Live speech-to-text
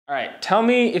All right, tell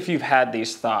me if you've had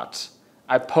these thoughts.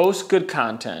 I post good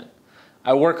content.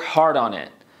 I work hard on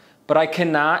it, but I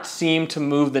cannot seem to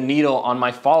move the needle on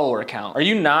my follower count. Are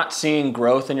you not seeing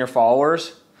growth in your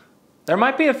followers? There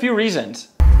might be a few reasons.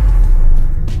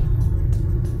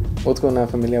 What's going on,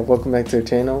 familia? Welcome back to the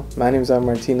channel. My name is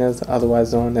Martinez,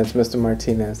 otherwise known as Mr.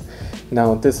 Martinez.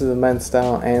 Now, this is a men's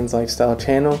style and lifestyle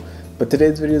channel, but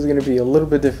today's video is going to be a little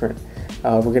bit different.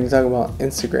 We're going to talk about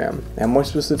Instagram, and more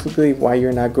specifically, why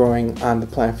you're not growing on the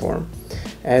platform.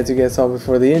 As you guys saw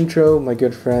before the intro, my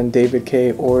good friend David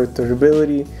K, or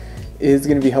Thirability, is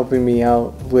going to be helping me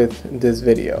out with this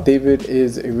video. David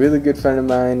is a really good friend of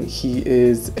mine. He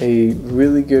is a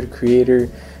really good creator.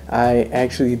 I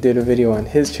actually did a video on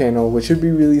his channel, which should be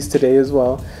released today as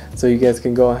well, so you guys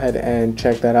can go ahead and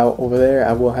check that out over there.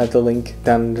 I will have the link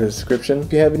down in the description.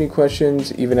 If you have any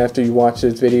questions, even after you watch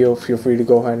this video, feel free to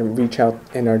go ahead and reach out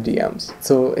in our DMs.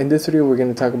 So in this video, we're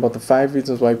going to talk about the 5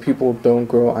 reasons why people don't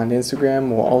grow on Instagram.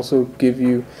 We'll also give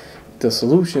you the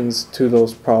solutions to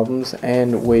those problems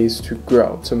and ways to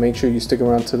grow. So make sure you stick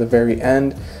around to the very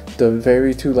end. The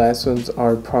very 2 last ones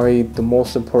are probably the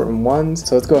most important ones.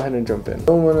 So let's go ahead and jump in.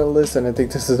 Don't want to listen. I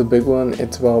think this is a big one.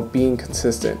 It's about being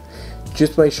consistent.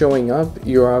 Just by showing up,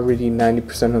 you're already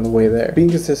 90% on the way there. Being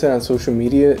consistent on social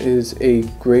media is a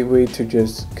great way to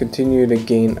just continue to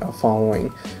gain a following.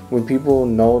 When people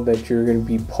know that you're going to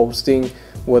be posting,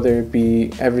 whether it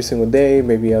be every single day,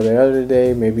 maybe every other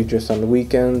day, maybe just on the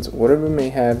weekends, whatever may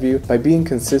have you, by being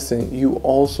consistent, you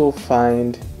also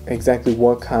find exactly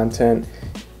what content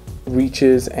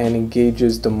reaches and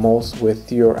engages the most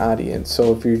with your audience.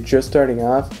 So if you're just starting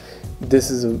off,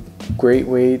 this is a great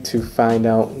way to find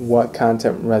out what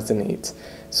content resonates.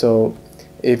 So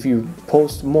if you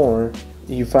post more,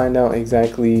 you find out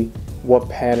exactly what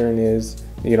pattern is.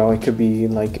 You know, it could be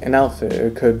like an outfit,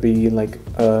 it could be like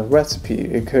a recipe,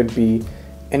 it could be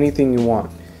anything you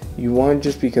want. You want to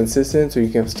just be consistent so you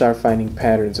can start finding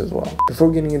patterns as well.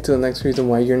 Before getting into the next reason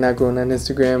why you're not growing on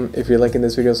Instagram, if you're liking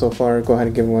this video so far, go ahead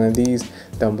and give one of these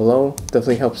down below.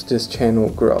 Definitely helps this channel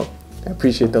grow. I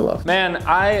appreciate the love. Man,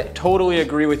 I totally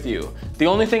agree with you. The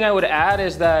only thing I would add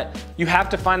is that you have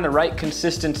to find the right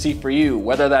consistency for you,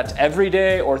 whether that's every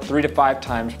day or 3 to 5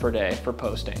 times per day for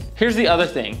posting. Here's the other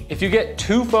thing. If you get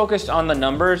too focused on the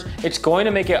numbers, it's going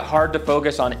to make it hard to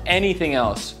focus on anything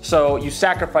else. So you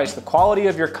sacrifice the quality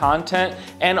of your content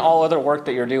and all other work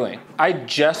that you're doing. I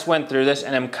just went through this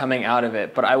and I'm coming out of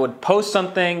it, but I would post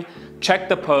something, check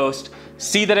the post,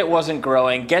 see that it wasn't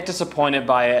growing, get disappointed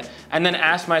by it, and then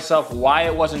ask myself why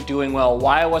it wasn't doing well,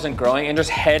 why it wasn't growing, and just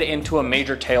head into a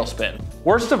major tailspin.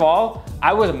 Worst of all,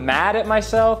 I was mad at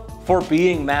myself for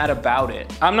being mad about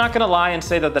it. I'm not gonna lie and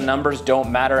say that the numbers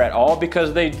don't matter at all,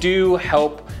 because they do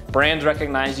help brands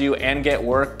recognize you and get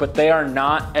work, but they are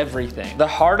not everything. The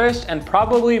hardest and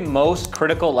probably most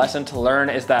critical lesson to learn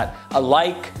is that a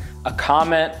like, a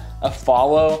comment, a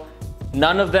follow,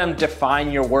 none of them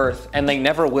define your worth, and they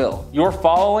never will. Your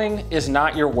following is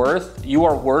not your worth. You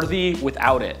are worthy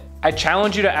without it. I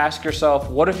challenge you to ask yourself,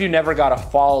 what if you never got a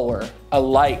follower, a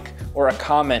like, or a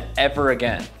comment ever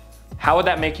again? How would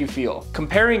that make you feel?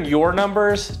 Comparing your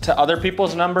numbers to other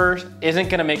people's numbers isn't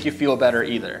gonna make you feel better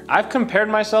either. I've compared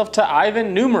myself to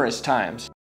Ivan numerous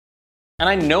times, and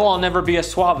I know I'll never be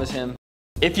as suave as him.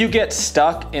 If you get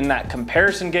stuck in that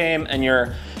comparison game and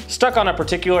you're stuck on a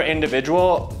particular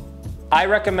individual, I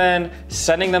recommend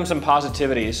sending them some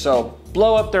positivity. So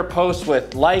blow up their posts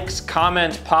with likes,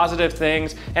 comments, positive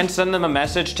things, and send them a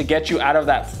message to get you out of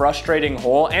that frustrating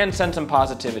hole and send some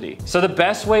positivity. So the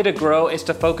best way to grow is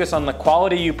to focus on the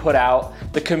quality you put out,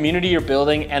 the community you're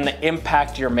building, and the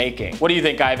impact you're making. What do you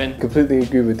think, Ivan? Completely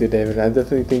agree with you, David. I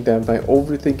definitely think that by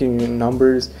overthinking your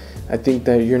numbers, I think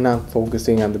that you're not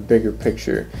focusing on the bigger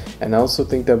picture. And I also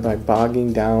think that by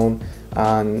bogging down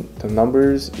on the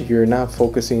numbers, you're not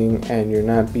focusing and you're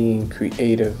not being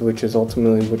creative, which is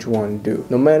ultimately what you want to do.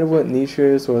 No matter what niche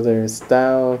is, whether it's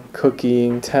style,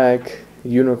 cooking, tech,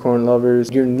 unicorn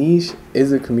lovers, your niche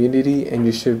is a community and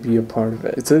you should be a part of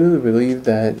it. It's literally believe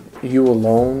that you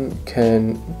alone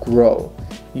can grow.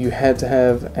 You had to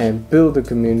have and build a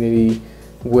community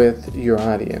with your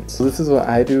audience. So this is what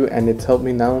I do, and it's helped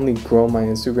me not only grow my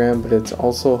Instagram, but it's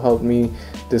also helped me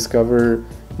discover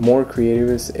more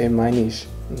creatives in my niche,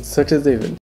 such as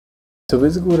David. So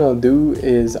basically what I'll do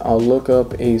is I'll look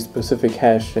up a specific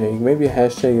hashtag, maybe a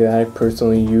hashtag that I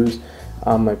personally use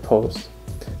on my post.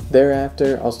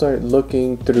 Thereafter, I'll start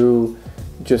looking through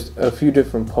just a few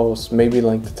different posts, maybe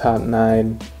like the top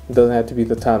 9. It doesn't have to be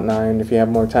the top 9. If you have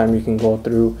more time, you can go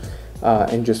through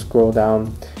and just scroll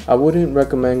down. I wouldn't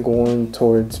recommend going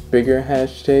towards bigger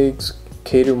hashtags.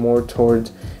 Cater more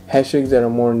towards hashtags that are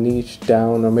more niche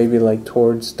down, or maybe like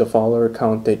towards the follower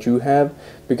count that you have.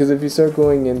 Because if you start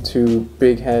going into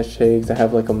big hashtags that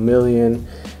have like 1 million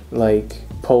like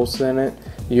posts in it,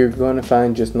 you're going to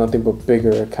find just nothing but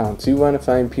bigger accounts. You want to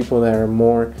find people that are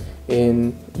more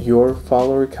in your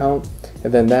follower count,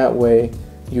 and then that way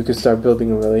you can start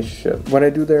building a relationship. What I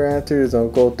do thereafter is I'll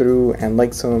go through and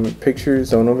like some pictures.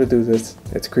 Don't overdo this,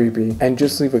 it's creepy, and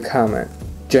just leave a comment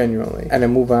genuinely, and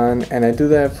then move on. And I do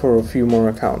that for a few more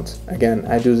accounts. Again,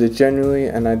 I do this genuinely,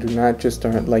 and I do not just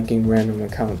start liking random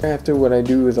accounts. After, what I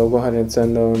do is I'll go ahead and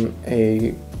send them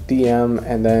a DM,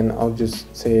 and then I'll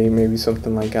just say maybe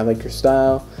something like, I like your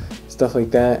style, stuff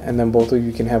like that, and then both of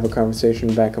you can have a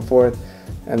conversation back and forth.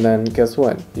 And then guess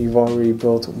what? You've already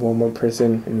built one more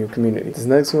person in your community. This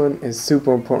next one is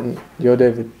super important. Yo,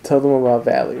 David, tell them about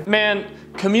value. Man,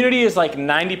 community is like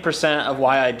 90% of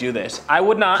why I do this. I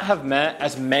would not have met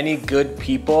as many good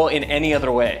people in any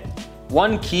other way.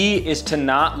 One key is to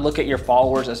not look at your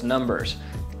followers as numbers.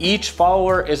 Each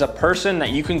follower is a person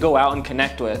that you can go out and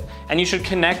connect with, and you should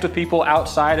connect with people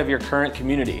outside of your current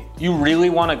community. You really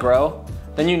want to grow?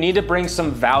 Then you need to bring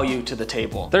some value to the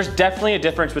table. There's definitely a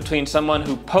difference between someone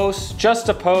who posts just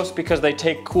to post because they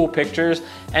take cool pictures,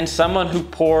 and someone who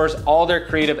pours all their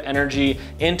creative energy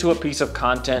into a piece of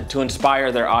content to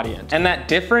inspire their audience. And that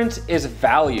difference is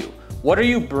value. What are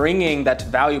you bringing that's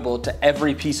valuable to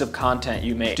every piece of content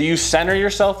you make? Do you center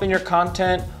yourself in your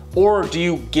content, or do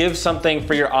you give something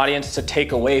for your audience to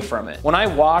take away from it? When I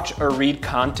watch or read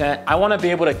content, I wanna be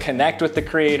able to connect with the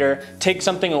creator, take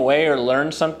something away or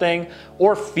learn something,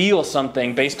 or feel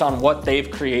something based on what they've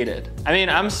created. I mean,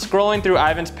 I'm scrolling through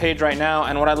Ivan's page right now,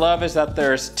 and what I love is that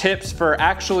there's tips for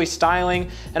actually styling,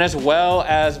 and as well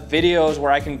as videos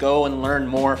where I can go and learn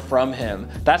more from him.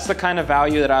 That's the kind of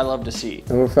value that I love to see.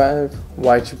 Number 5,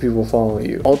 why should people follow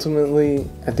you? Ultimately,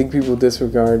 I think people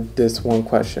disregard this one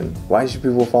question. Why should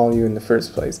people follow you in the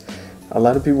first place? A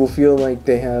lot of people feel like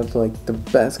they have like the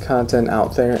best content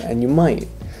out there, and you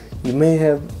may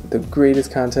have the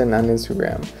greatest content on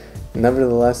Instagram.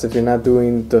 Nevertheless, if you're not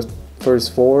doing the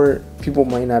first 4, people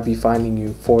might not be finding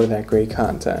you for that great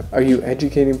content. Are you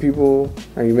educating people?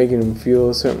 Are you making them feel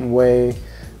a certain way?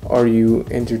 Are you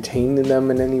entertaining them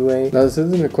in any way? Now, this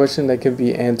isn't a question that can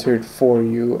be answered for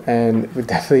you, and it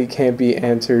definitely can't be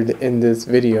answered in this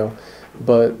video,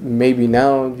 but maybe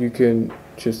now you can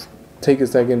just take a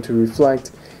second to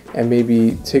reflect and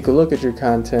maybe take a look at your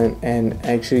content and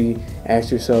actually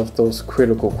ask yourself those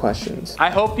critical questions. I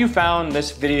hope you found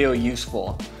this video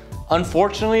useful.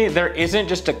 Unfortunately, there isn't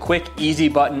just a quick, easy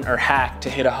button or hack to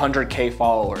hit 100K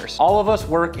followers. All of us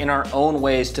work in our own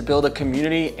ways to build a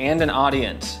community and an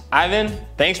audience. Ivan,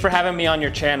 thanks for having me on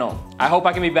your channel. I hope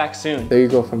I can be back soon. There you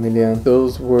go, familia.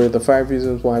 Those were the 5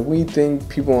 reasons why we think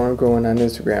people aren't growing on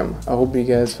Instagram. I hope you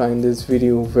guys find this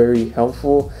video very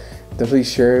helpful. Definitely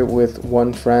share it with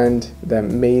one friend that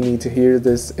may need to hear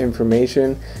this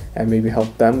information and maybe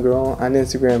help them grow on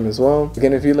Instagram as well.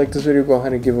 Again, if you like this video, go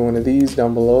ahead and give it one of these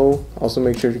down below. Also,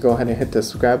 make sure to go ahead and hit the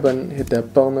subscribe button, hit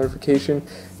that bell notification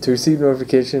to receive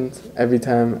notifications every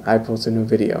time I post a new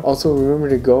video. Also, remember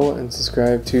to go and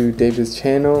subscribe to David's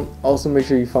channel. Also, make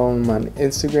sure you follow him on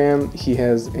Instagram. He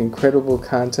has incredible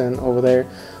content over there.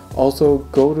 Also,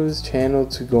 go to his channel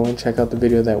to go and check out the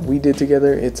video that we did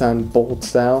together. It's on bold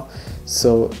style.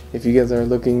 So if you guys are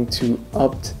looking to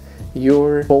up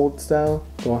your bold style,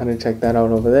 go ahead and check that out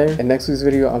over there. In next week's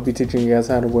video, I'll be teaching you guys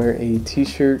how to wear a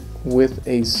t-shirt with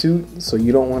a suit, so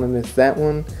you don't want to miss that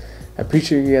one. I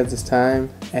appreciate you guys' time,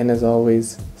 and as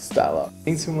always, style up.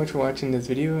 Thanks so much for watching this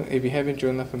video. If you haven't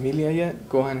joined La Familia yet,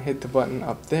 go ahead and hit the button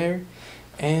up there,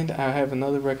 and I have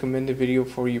another recommended video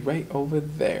for you right over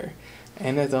there.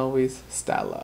 And as always, style up.